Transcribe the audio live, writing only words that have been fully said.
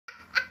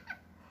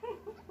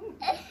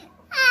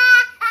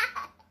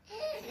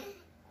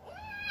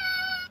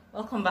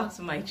Welcome back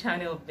to my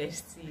channel,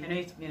 Besties. I know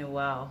it's been a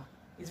while.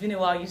 It's been a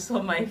while you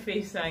saw my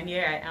face, and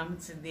here I am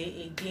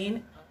today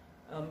again.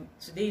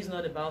 Today is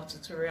not about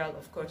tutorial.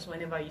 Of course,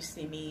 whenever you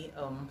see me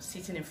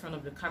sitting in front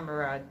of the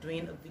camera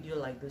doing a video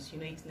like this, you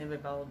know it's never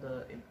about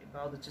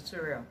the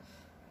tutorial.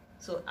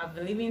 So I've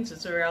been leaving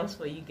tutorials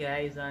for you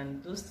guys,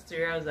 and those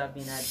tutorials have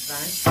been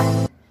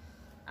advanced.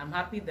 I'm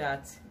happy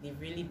that they've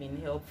really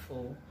been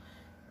helpful.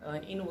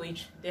 In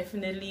which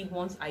definitely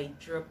once I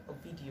drop a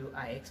video,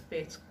 I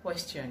expect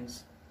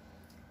questions.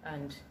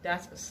 And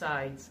that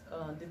aside,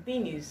 the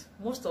thing is,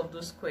 most of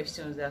those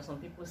questions, there are some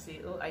people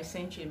say, oh, I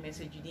sent you a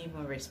message, you didn't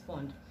even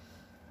respond.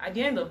 At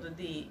the end of the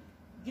day,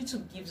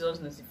 YouTube gives us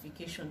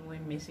notification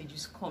when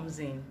messages comes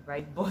in,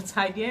 right? But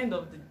at the end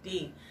of the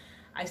day,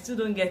 I still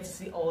don't get to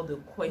see all the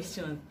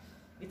questions.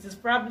 It is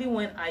probably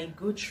when I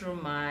go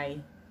through my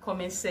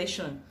comment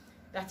section,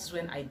 that's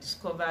when I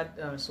discovered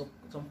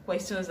some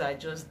questions are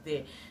just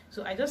there.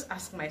 So I just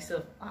ask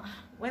myself,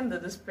 when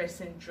did this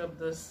person drop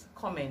those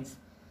comments?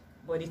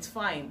 But it's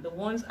fine. The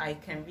ones I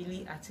can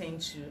really attend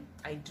to,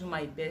 I do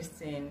my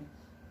best in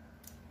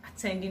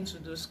attending to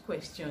those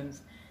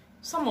questions.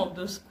 Some of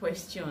those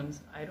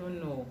questions, I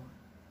don't know.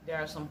 There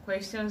are some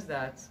questions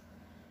that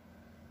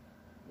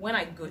when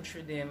I go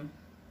through them,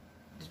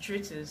 the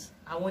truth is,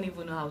 I won't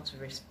even know how to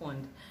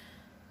respond.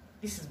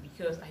 This is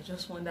because I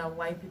just wonder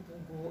why people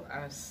go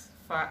as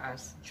far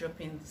as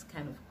dropping this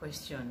kind of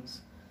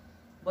questions.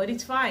 But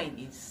it's fine.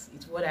 It's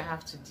what I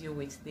have to deal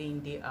with day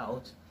in, day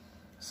out.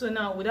 So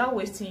now, without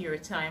wasting your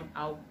time,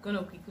 I'm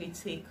gonna quickly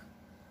take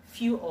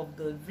few of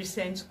the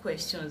recent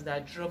questions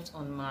that dropped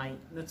on my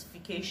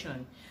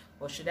notification,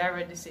 or should I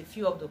rather say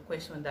few of the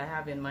questions that I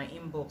have in my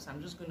inbox.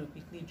 I'm just gonna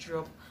quickly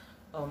drop.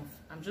 I'm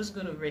just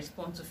gonna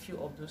respond to a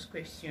few of those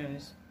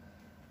questions.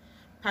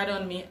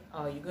 Pardon me.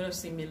 You're gonna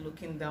see me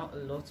looking down a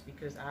lot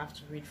because I have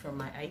to read from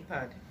my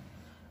iPad.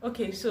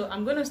 Okay, so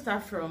I'm gonna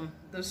start from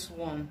this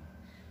one.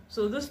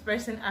 So this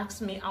person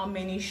asked me how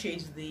many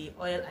shades the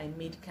oil I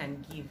made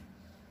can give.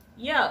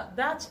 Yeah,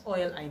 that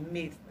oil I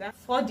made, that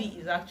 4D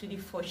is actually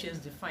 4 shades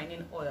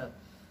defining oil.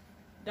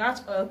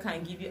 That oil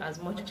can give you as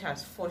much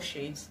as 4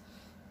 shades.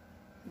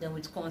 Then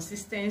with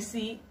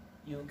consistency,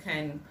 you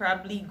can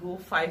probably go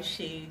 5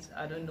 shades.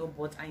 I don't know,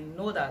 but I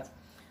know that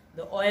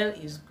the oil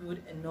is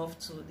good enough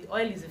the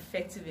oil is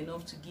effective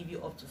enough to give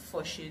you up to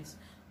 4 shades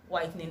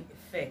whitening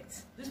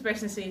effect. This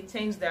person said,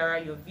 thanks Dara,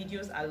 your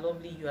videos are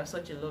lovely. You are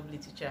such a lovely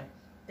teacher.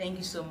 Thank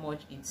you so much.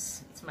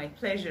 It's my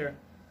pleasure.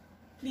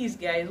 Please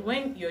guys,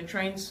 when you're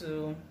trying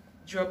to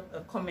drop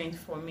a comment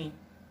for me,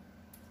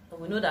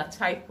 we know that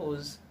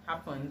typos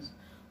happens,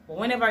 but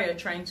whenever you're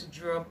trying to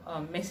drop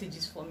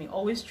messages for me,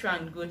 always try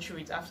and go through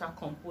it after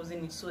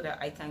composing it so that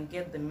I can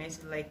get the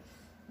message. Like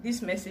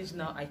this message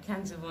now, I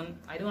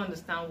don't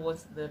understand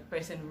what the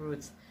person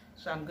wrote,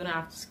 so I'm gonna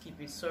have to skip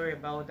it. Sorry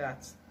about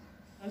that.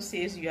 One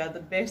says, you are the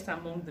best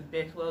among the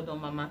best. Well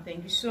done, Mama.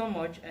 Thank you so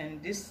much.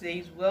 And this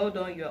says, well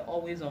done, you're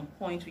always on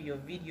point with your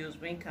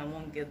videos. When can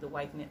one get the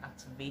whitening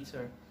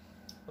activator?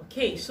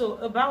 Okay, so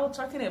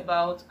talking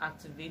about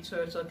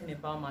activator, talking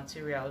about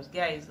materials,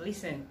 guys,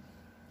 listen.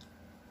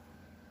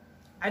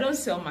 I don't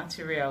sell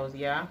materials,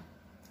 yeah.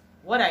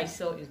 What I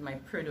sell is my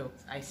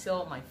product. I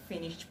sell my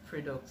finished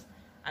product.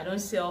 I don't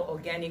sell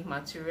organic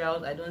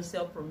materials. I don't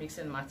sell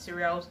premixing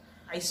materials.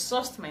 I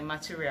sourced my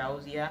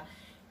materials, yeah.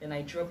 Then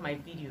I drop my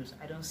videos.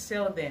 I don't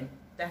sell them.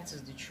 That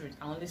is the truth.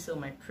 I only sell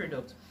my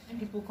product. And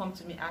people come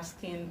to me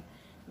asking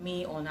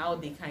me on how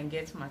they can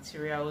get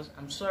materials.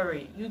 I'm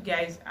sorry, you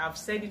guys, I've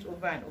said it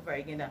over and over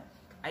again that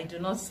I do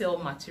not sell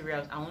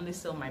materials. I only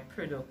sell my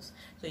products.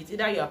 So it's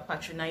either you're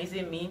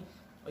patronizing me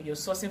or you're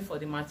sourcing for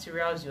the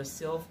materials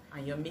yourself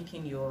and you're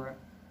making your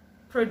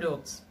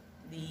products.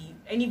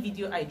 Any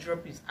video I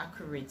drop is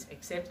accurate,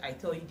 except I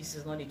tell you this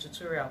is not a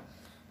tutorial.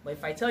 But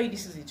if I tell you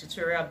this is a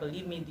tutorial,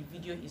 believe me, the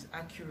video is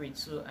accurate.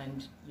 So,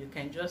 and you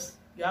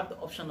have the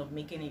option of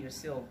making it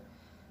yourself.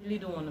 I really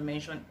don't want to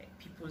mention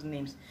people's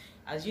names.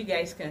 As you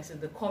guys can see,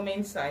 the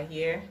comments are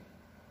here.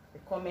 The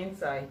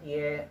comments are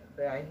here.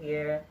 They are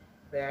here.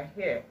 They are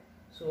here.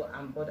 So,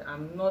 but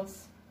I'm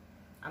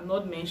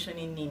not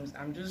mentioning names.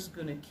 I'm just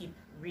gonna keep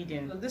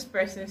reading. So this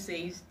person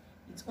says,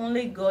 it's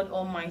only God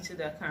Almighty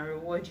that can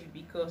reward you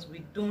because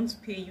we don't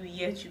pay you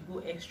yet you go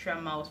extra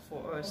miles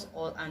for us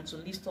all and to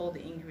list all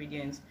the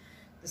ingredients.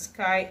 The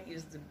sky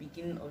is the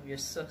beginning of your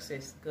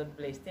success. God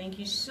bless. Thank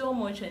you so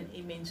much and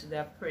amen to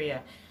that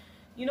prayer.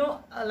 You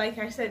know, like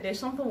I said, there's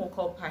something we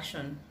call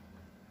passion.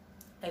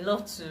 I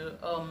love to,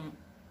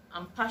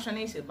 I'm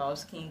passionate about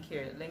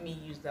skincare. Let me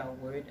use that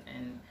word.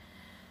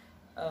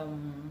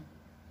 And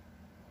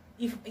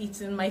if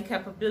it's in my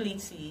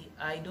capability,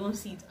 I don't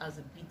see it as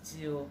a big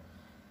deal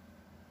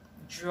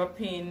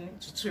dropping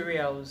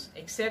tutorials,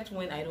 except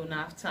when I don't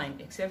have time,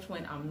 except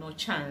when I'm not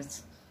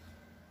chanced.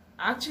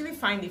 I actually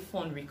find it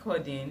fun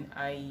recording.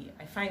 I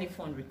find it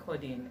fun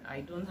recording.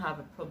 I don't have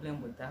a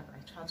problem with that.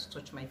 I try to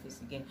touch my face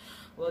again.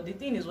 Well, the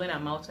thing is, when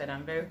I'm outside,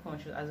 I'm very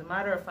conscious. As a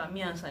matter of fact,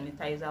 me and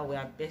sanitizer, we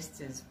are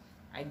besties.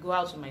 I go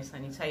out with my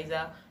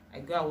sanitizer, I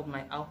go out with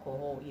my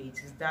alcohol. Yeah, it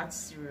is that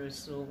serious.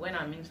 So when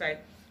I'm inside,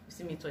 you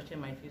see me touching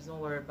my face, don't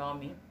worry about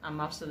me. I'm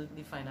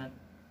absolutely fine. And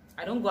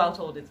I don't go out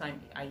all the time.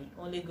 I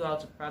only go out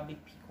to probably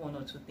pick one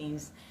or two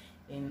things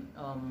in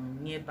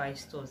nearby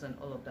stores and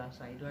all of that.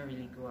 So I don't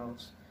really go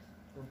out.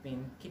 We've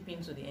been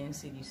keeping to the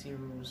NCDC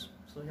rules.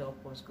 So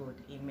help us God.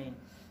 Amen.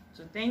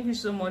 So thank you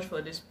so much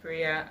for this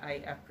prayer.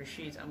 I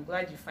appreciate. I'm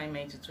glad you find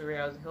my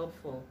tutorials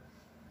helpful.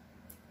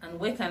 And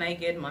where can I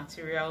get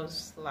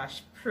materials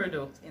 /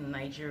 product in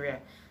Nigeria?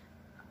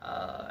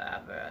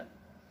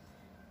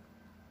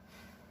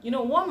 You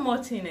know, one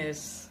more thing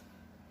is,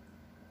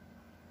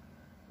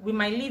 we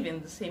might live in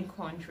the same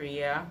country,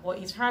 yeah, but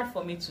it's hard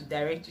for me to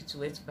direct you to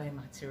where to buy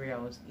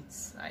materials.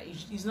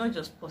 It's not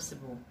just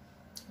possible.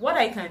 What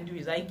I can do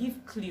is I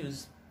give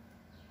clues.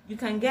 You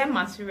can get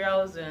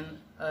materials in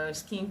a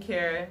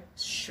skincare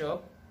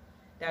shop,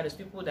 that is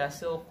people that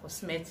sell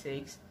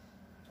cosmetics,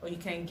 or you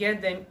can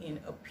get them in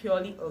a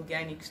purely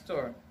organic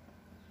store.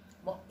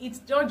 But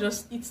it's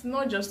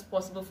not just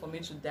possible for me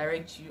to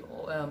direct you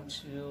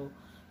to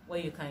where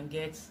you can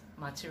get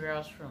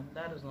materials from.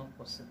 That is not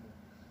possible.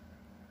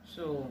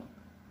 So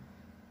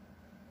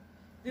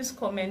this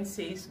comment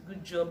says,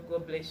 good job,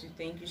 God bless you,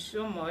 thank you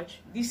so much.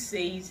 This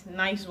says,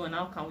 nice one,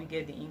 how can we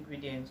get the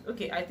ingredients?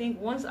 Okay, I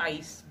think once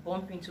I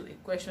bump into a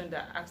question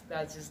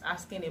that is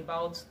asking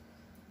about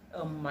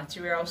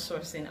material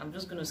sourcing, I'm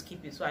just going to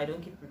skip it so I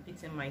don't keep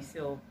repeating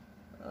myself.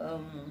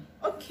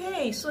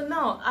 Okay, so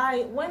now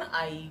when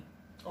I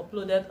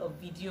uploaded a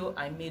video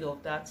I made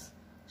of that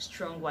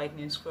strong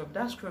whitening scrub,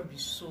 that scrub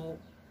is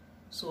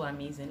so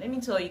amazing. Let me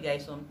tell you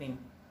guys something.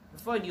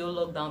 Before the whole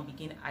lockdown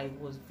began, I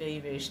was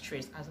very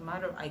stressed. As a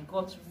matter of, I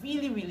got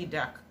really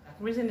dark.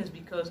 The reason is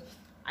because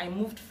I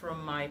moved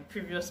from my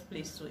previous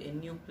place to a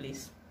new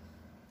place.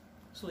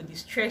 So the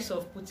stress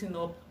of putting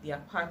up the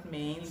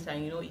apartment,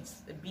 and you know,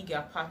 it's a big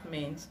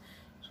apartment,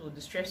 so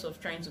the stress of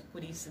trying to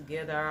put it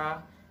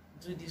together,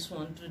 do this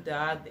one, do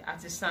that, the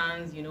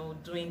artisans, you know,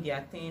 doing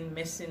their thing,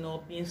 messing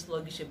up, being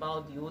sluggish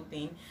about the whole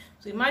thing.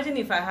 So imagine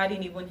if I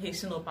hadn't even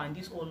hastened up and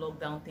this whole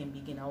lockdown thing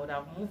began, I would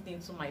have moved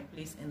into my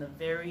place in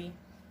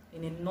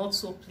a not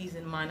so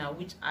pleasing manner,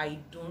 which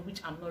I'm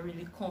not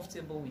really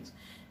comfortable with.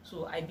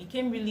 So I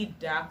became really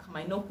dark.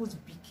 My knuckles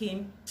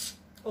became,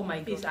 oh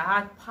my face, I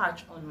had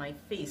patch on my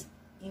face,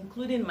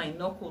 including my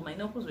knuckle. My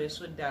knuckles were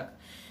so dark.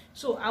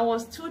 So I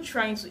was still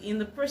trying to, in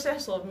the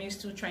process of me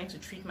still trying to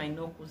treat my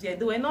knuckles. Yeah,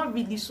 they were not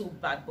really so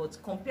bad, but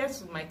compared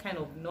to my kind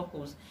of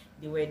knuckles,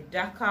 they were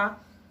darker.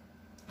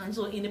 And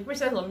so in the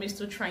process of me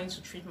still trying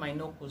to treat my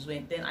knuckles,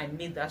 then I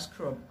made that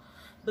scrub.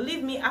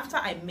 Believe me, after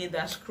I made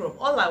that scrub,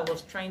 all I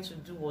was trying to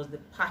do was the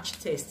patch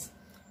test.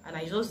 And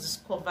I just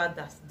discovered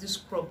that this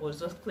scrub was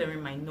just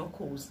clearing my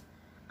knuckles.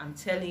 I'm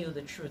telling you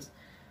the truth.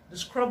 The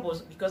scrub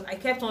was, because I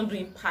kept on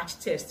doing patch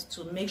tests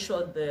to make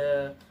sure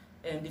the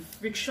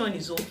friction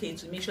is okay,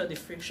 to make sure the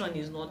friction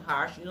is not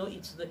harsh. You know,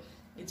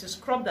 it's a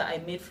scrub that I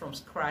made from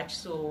scratch.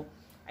 So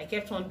I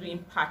kept on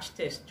doing patch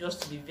tests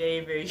just to be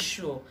very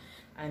sure.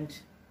 And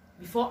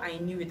before I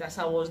knew it, as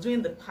I was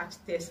doing the patch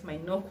test, my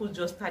knuckles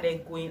just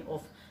started going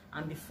off.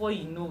 And before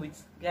you know it,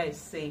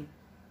 guys,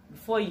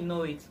 before you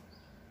know it,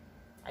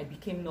 I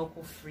became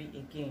knuckle free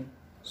again.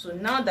 So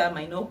now that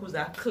my knuckles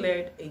are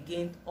cleared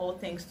again, all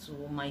thanks to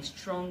my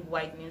strong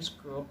whitening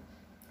scrub,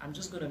 I'm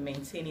just going to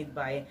maintain it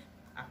by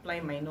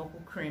applying my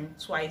knuckle cream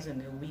twice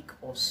in a week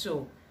or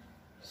so.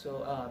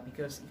 So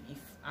because if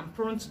I'm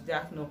prone to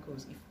dark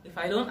knuckles, if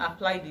I don't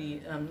apply the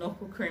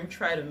knuckle cream,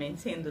 try to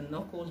maintain the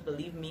knuckles,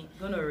 believe me,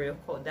 gonna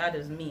record. That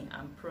is me.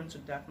 I'm prone to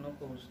dark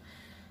knuckles.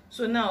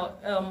 So now,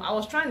 I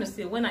was trying to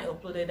say, when I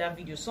uploaded that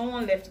video,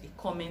 someone left a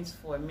comment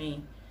for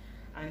me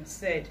and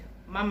said,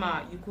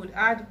 Mama, you could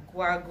add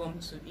guar gum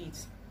to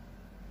it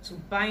to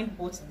bind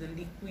both the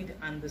liquid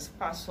and the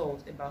spa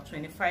salt. About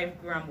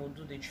 25 grams will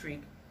do the trick.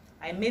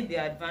 I made the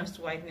advanced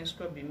whitening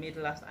scrub we made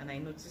last, and I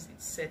noticed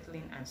it's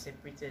settling and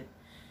separated.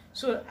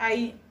 So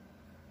I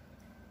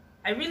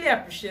really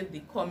appreciate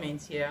the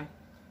comment here,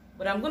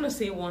 but I'm going to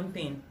say one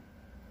thing.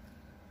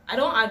 I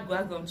don't add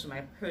guar gum to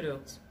my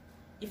product.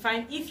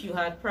 If you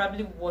had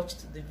probably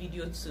watched the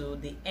video to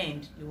the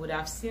end, you would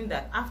have seen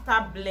that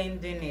after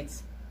blending it,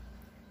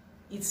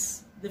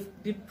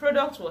 the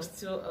product was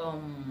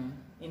still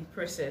in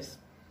process.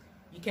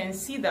 You can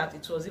see that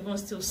it was even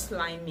still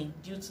slimy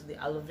due to the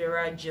aloe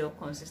vera gel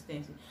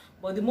consistency.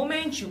 But the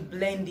moment you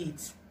blend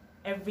it,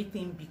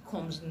 everything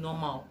becomes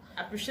normal.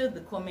 I appreciate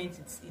the comment.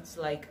 It's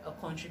like a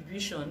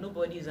contribution.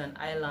 Nobody is an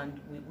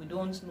island. We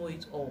don't know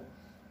it all,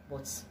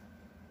 but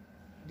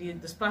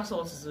the spa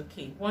salt is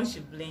okay. Once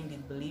you blend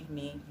it, believe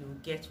me, you'll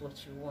get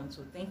what you want.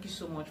 So thank you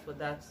so much for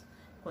that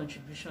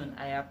contribution.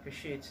 I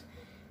appreciate.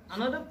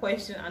 Another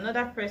question,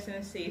 another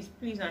person says,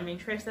 please, I'm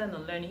interested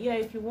in learning. Yeah,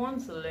 if you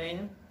want to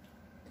learn,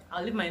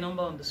 I'll leave my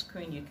number on the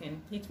screen. You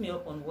can hit me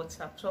up on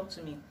WhatsApp, talk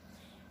to me.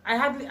 I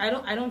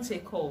don't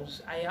take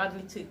calls. I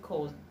hardly take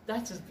calls.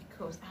 That is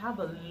because I have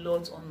a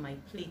lot on my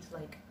plate.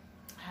 Like,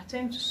 I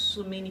attend to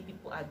so many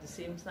people at the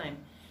same time.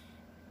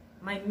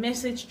 My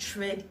message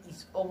thread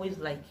is always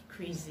like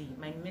crazy.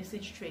 My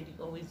message thread is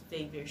always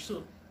very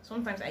so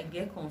sometimes I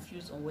get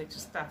confused on where to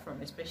start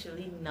from,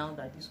 especially now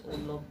that this whole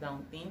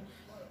lockdown thing.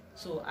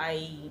 so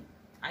I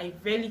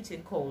rarely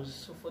take calls.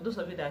 So for those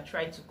of you that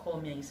try to call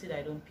me and you see that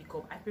I don't pick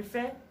up, I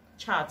prefer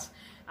chat.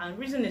 And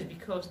reason is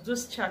because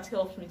those chat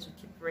helps me to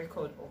keep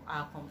record of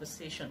our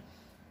conversation.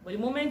 But the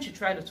moment you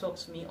try to talk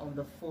to me on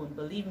the phone,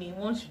 believe me,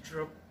 once you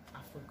drop,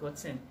 I've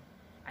forgotten.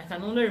 I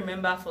can only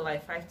remember for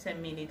like 5-10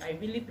 minutes. I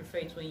really prefer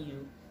it when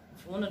you,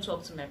 if you want to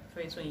talk to me, I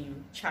prefer it when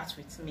you chat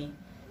with me.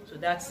 So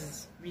that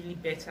is really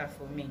better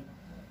for me.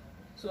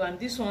 So, and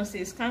this one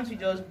says, can't we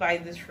just buy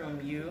this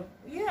from you?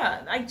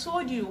 Yeah, I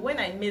told you when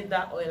I made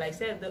that oil, I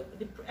said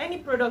any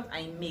product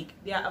I make,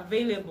 they are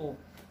available.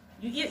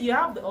 You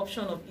have the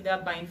option of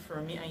either buying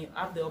from me, and you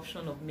have the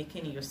option of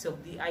making it yourself.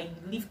 I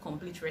leave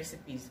complete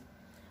recipes.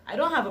 I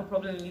don't have a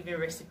problem leaving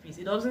recipes.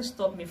 It doesn't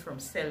stop me from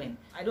selling.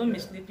 I don't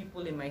mislead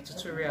people in my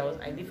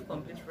tutorials. I leave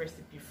complete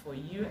recipe for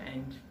you,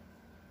 and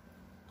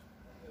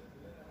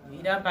you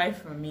either buy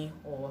from me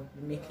or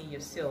you make it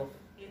yourself.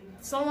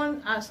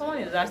 Someone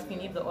is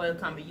asking if the oil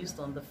can be used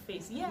on the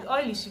face. Yeah, the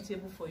oil is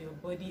suitable for your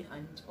body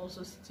and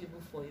also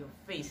suitable for your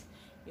face.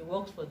 It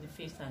works for the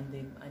face and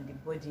the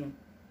body.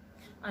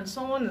 And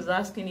someone is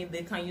asking if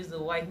they can use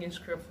the whitening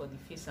scrub for the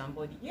face and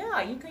body.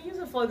 Yeah, you can use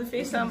it for the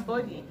face and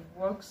body. It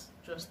works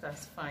just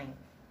as fine.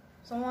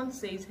 Someone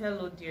says,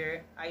 hello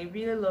dear, I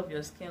really love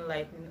your skin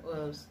lightening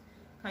oils.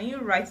 Can you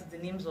write the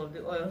names of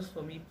the oils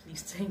for me,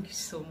 please? Thank you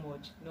so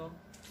much. No,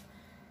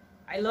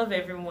 I love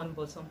everyone,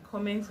 but some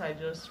comments are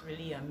just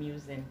really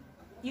amusing.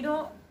 You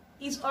know,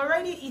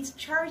 it's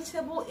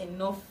charitable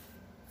enough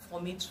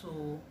for me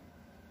to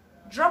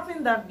drop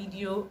in that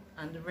video,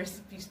 and the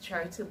recipe is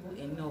charitable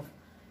enough.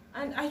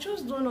 And I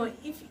just don't know,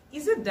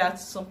 is it that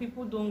some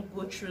people don't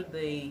go through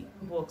the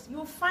box?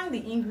 You'll find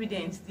the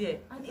ingredients there,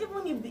 and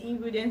even if the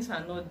ingredients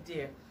are not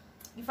there,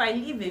 if I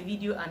leave a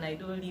video and I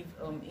don't leave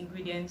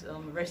ingredients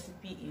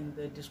recipe in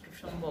the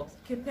description box,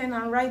 keep pen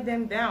and write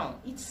them down.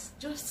 It's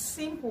just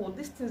simple.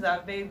 These things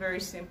are very, very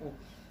simple.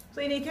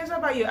 So in the case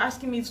about you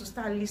asking me to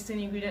start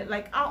listing ingredients,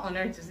 like how on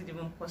earth is it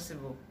even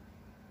possible?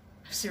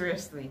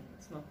 Seriously,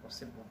 it's not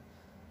possible.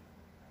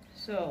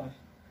 So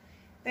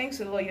thanks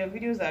a lot. Your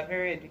videos are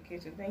very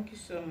educated. Thank you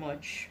so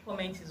much.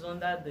 Comment is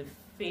under the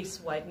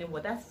face whitening,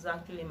 but that is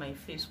actually my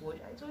face wash.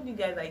 I told you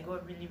guys I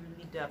got really,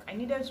 really dark. I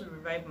needed to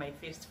revive my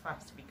face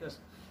fast because,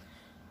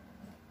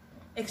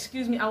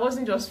 excuse me, I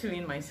wasn't just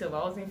feeling myself.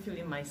 I wasn't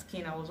feeling my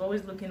skin. I was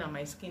always looking at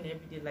my skin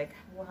every day, like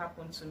what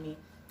happened to me.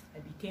 I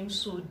became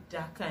so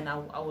dark and I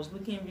was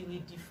looking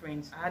really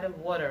different. I added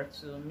water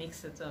to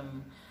mix it.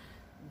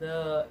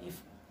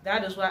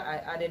 That is why I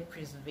added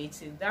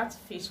preservative. That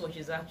face wash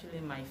is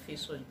actually my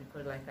face wash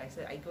because, like I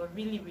said, I got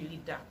really, really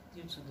dark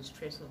due to the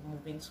stress of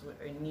moving to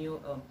a new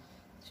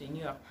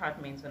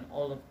apartment and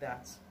all of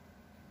that.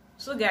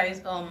 So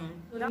guys,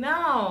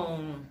 now,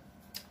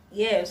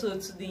 yeah, so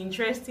to the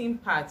interesting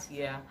part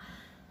here.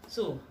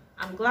 So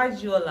I'm glad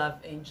you all have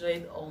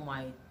enjoyed all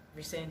my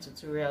recent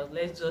tutorials.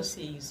 Let's just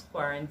say it's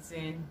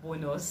quarantine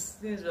bonus.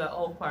 Since we're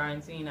all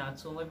quarantined at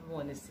home,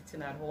 everyone is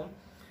sitting at home.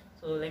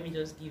 So let me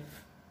just give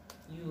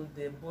you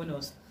the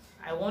bonus.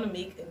 I want to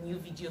make a new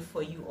video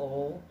for you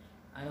all,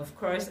 and of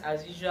course,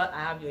 as usual,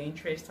 I have your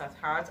interest at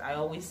heart. I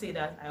always say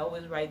that. I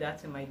always write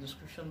that in my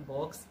description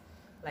box.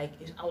 Like,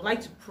 I would like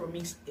to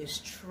promise a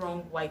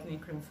strong whitening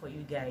cream for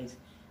you guys.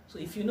 So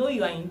if you know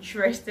you are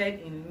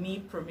interested in me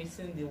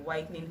promising the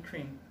whitening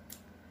cream,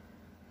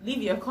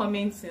 leave your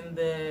comments in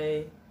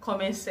the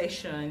comment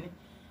section.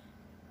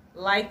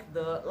 Like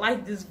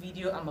this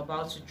video I'm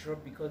about to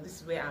drop, because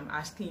this is where I'm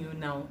asking you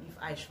now if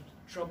I should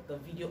drop the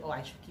video or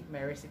I should keep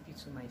my recipe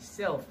to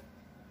myself.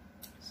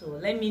 So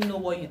let me know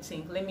what you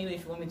think. Let me know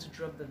if you want me to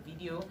drop the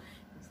video.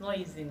 It's not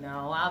easy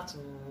now. I have to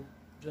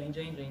join,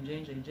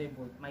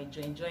 but my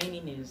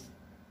joining is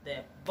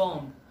the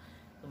bomb.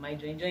 So my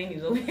joining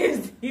is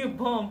always the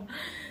bomb.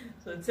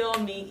 So tell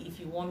me if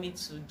you want me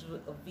to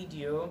do a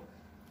video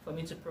for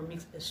me to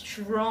promise a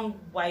strong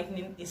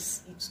whitening.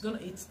 It's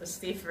a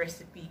safe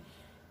recipe,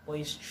 but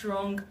a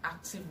strong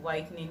active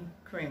whitening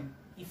cream.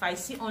 If I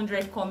see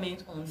 100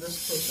 comments on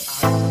this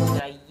post, I'll know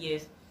that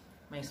yes,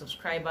 my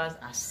subscribers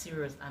are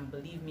serious, and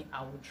believe me,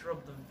 I will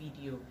drop the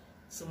video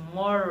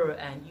tomorrow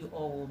and you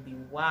all will be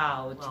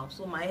wowed. Wow.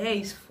 So my hair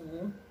is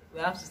full. We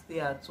have to stay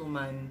at home,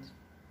 and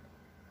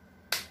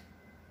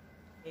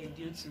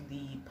due to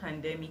the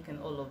pandemic and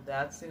all of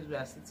that, since we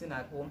are sitting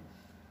at home,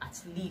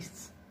 at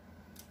least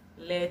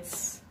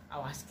let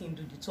our skin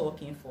do the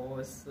talking for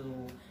us. So,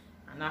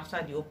 and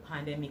after the whole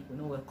pandemic, we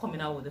know we're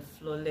coming out with a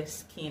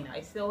flawless skin.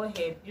 I sell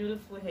hair,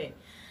 beautiful hair.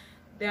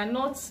 The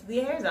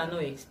hairs are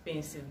not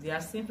expensive. They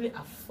are simply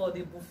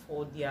affordable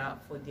for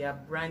their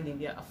branding.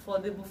 They are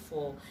affordable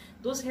for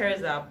those hairs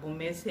that are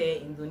Burmese hair,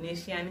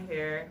 Indonesian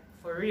hair,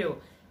 for real.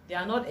 They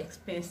are not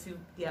expensive.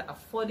 They are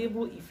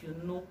affordable if you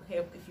know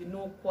hair, if you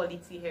know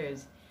quality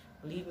hairs.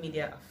 Believe me,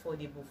 they are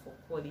affordable for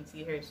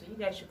quality hair. So you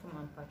guys should come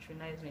and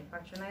patronize me.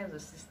 Patronize the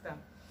system.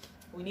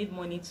 We need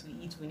money to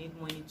eat. We need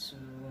money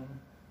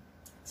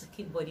to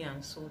keep body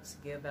and soul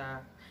together.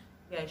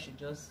 You guys should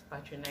just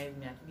patronize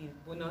me. At least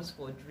bonus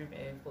for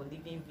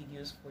leaving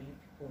videos for you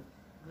people.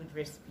 Good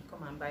recipe,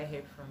 come and buy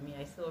hair from me.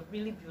 I sell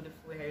really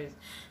beautiful hairs.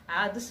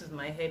 This is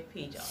my hair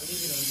page. I'll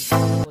leave it on the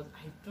screen, but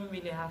I don't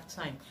really have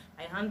time.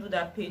 I handle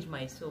that page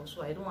myself,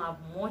 so I don't have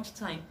much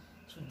time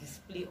to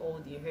display all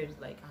the hairs.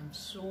 Like, I'm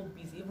so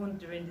busy. Even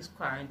during this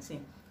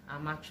quarantine,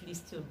 I'm actually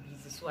still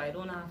busy, so I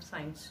don't have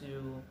time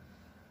to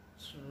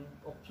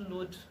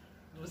upload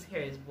those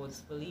hairs. But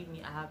believe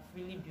me, I have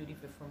really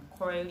beautiful, from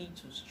curly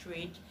to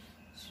straight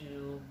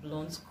to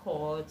blonde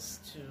cuts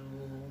to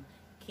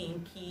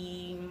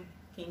kinky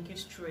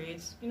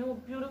straights, you know,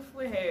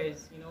 beautiful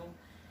hairs. You know,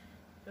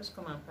 just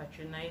come and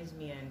patronize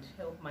me and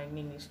help my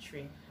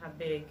ministry. I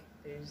beg.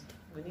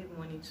 We need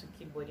money to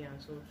keep body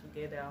and soul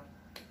together.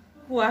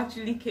 Who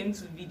actually came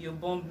to video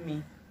bomb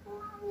me?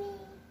 Mommy.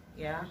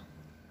 Yeah.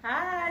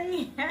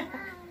 Hi. Hi.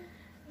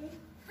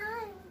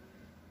 Hi.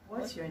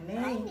 What's your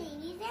name? My name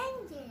is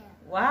Angel.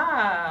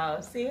 Wow.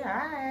 Say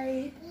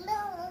hi.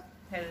 Hello.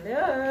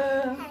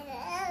 Hello.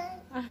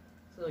 Hello.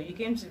 So you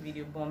came to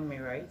video bomb me,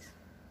 right?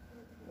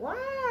 Wow.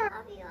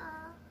 Love you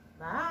all.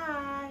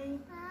 Bye.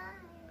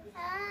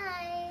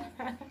 Bye.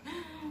 Bye.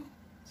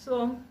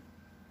 So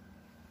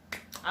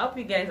I hope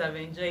you guys have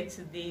enjoyed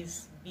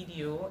today's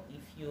video.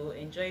 If you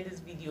enjoyed this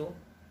video,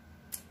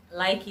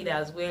 like it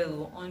as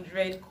well.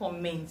 100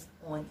 comments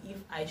on if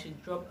I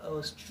should drop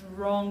a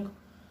strong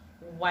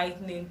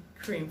whitening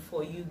cream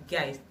for you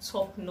guys,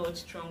 top-notch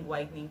strong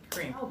whitening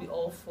cream. I'll be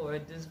all for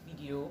this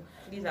video.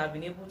 Please, I've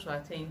been able to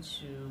attend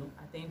to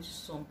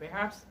some.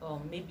 Perhaps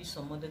maybe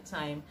some other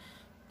time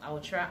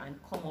I'll try and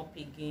come up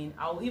again.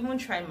 I'll even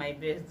try my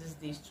best these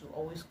days to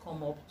always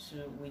come up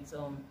with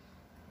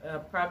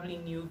probably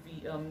new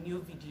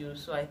videos,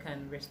 so I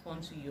can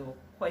respond to your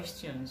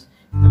questions.